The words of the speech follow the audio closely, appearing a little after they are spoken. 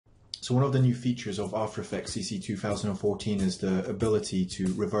So one of the new features of After Effects CC 2014 is the ability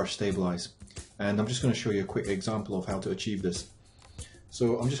to reverse stabilize. And I'm just going to show you a quick example of how to achieve this.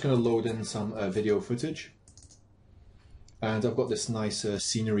 So I'm just going to load in some video footage. And I've got this nice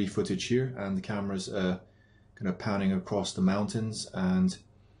scenery footage here, and the camera's kind of panning across the mountains, and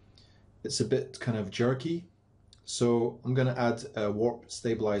it's a bit kind of jerky. So I'm going to add a warp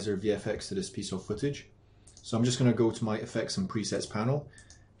stabilizer VFX to this piece of footage. So I'm just going to go to my effects and presets panel,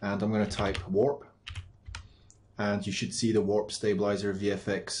 and I'm going to type warp, and you should see the warp stabilizer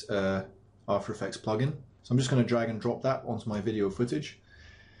VFX After Effects plugin. So I'm just going to drag and drop that onto my video footage.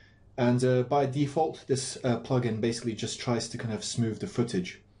 And by default, this plugin basically just tries to kind of smooth the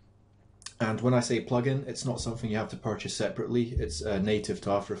footage. And when I say plugin, it's not something you have to purchase separately. It's native to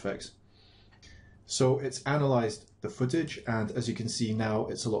After Effects. So it's analyzed the footage, and as you can see now,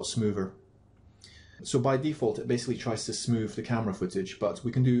 it's a lot smoother. So by default, it basically tries to smooth the camera footage, but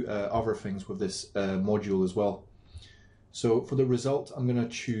we can do other things with this module as well. So for the result, I'm going to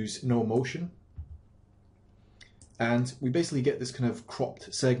choose no motion. And we basically get this kind of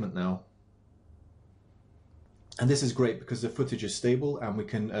cropped segment now. And this is great because the footage is stable and we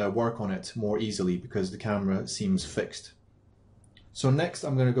can work on it more easily because the camera seems fixed. So next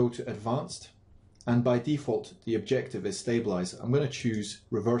I'm going to go to Advanced, and by default the objective is Stabilize. I'm going to choose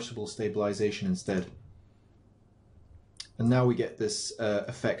Reversible Stabilization instead. And now we get this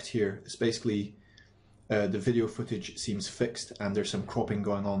effect here. It's basically the video footage seems fixed and there's some cropping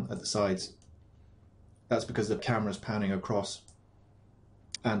going on at the sides. That's because the camera's panning across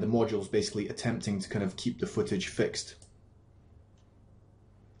and the module's basically attempting to kind of keep the footage fixed.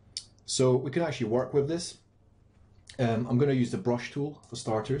 So we can actually work with this. I'm going to use the brush tool for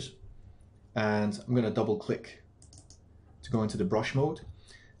starters, and I'm going to double click to go into the brush mode,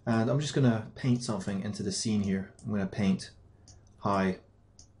 and I'm just going to paint something into the scene here. I'm going to paint high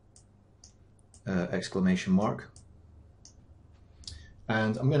exclamation mark.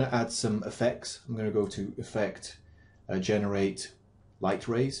 And I'm going to add some effects. I'm going to go to Effect, Generate Light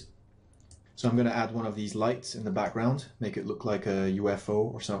Rays. So I'm going to add one of these lights in the background, make it look like a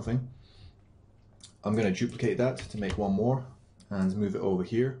UFO or something. I'm going to duplicate that to make one more and move it over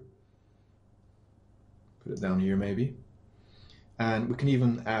here. Put it down here maybe. And we can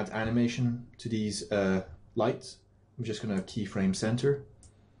even add animation to these lights. I'm just going to keyframe center.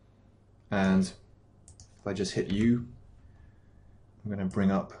 And if I just hit U, I'm going to bring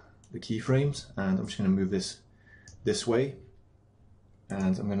up the keyframes, and I'm just going to move this way,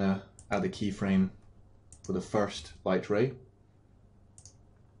 and I'm going to add a keyframe for the first light ray.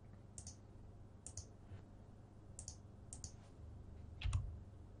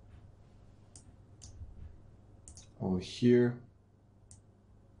 Over here,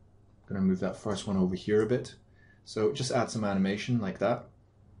 I'm going to move that first one over here a bit. So just add some animation like that.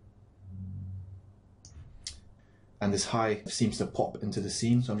 And this high seems to pop into the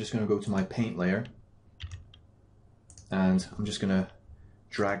scene, so I'm just going to go to my paint layer, and I'm just going to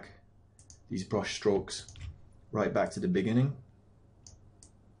drag these brush strokes right back to the beginning,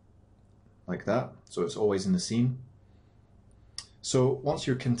 like that, so it's always in the scene. So once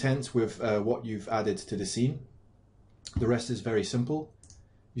you're content with what you've added to the scene, the rest is very simple.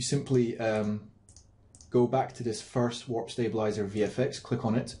 You simply go back to this first Warp Stabilizer VFX, click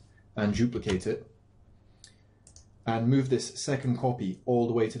on it, and duplicate it. And move this second copy all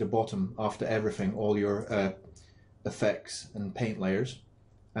the way to the bottom after everything, all your effects and paint layers.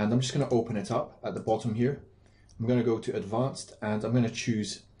 And I'm just going to open it up at the bottom here. I'm going to go to Advanced, and I'm going to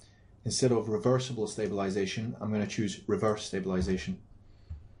choose, instead of Reversible Stabilization, I'm going to choose Reverse Stabilization.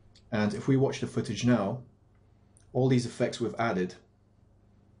 And if we watch the footage now, all these effects we've added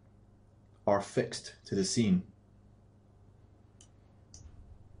are fixed to the scene.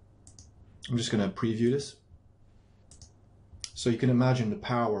 I'm just going to preview this. So you can imagine the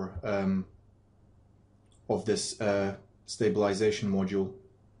power of this stabilization module.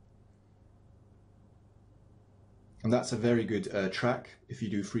 And that's a very good track. If you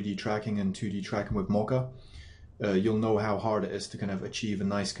do 3D tracking and 2D tracking with Mocha, you'll know how hard it is to kind of achieve a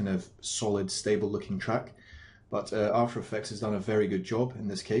nice kind of solid, stable looking track. But After Effects has done a very good job in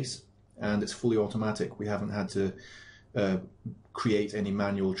this case, and it's fully automatic. We haven't had to create any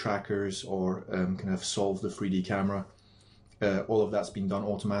manual trackers or kind of solve the 3D camera. All of that's been done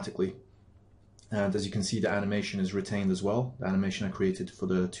automatically, and as you can see, the animation is retained as well, the animation I created for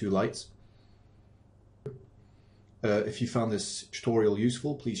the two lights. If you found this tutorial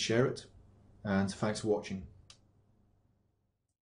useful, please share it, and thanks for watching.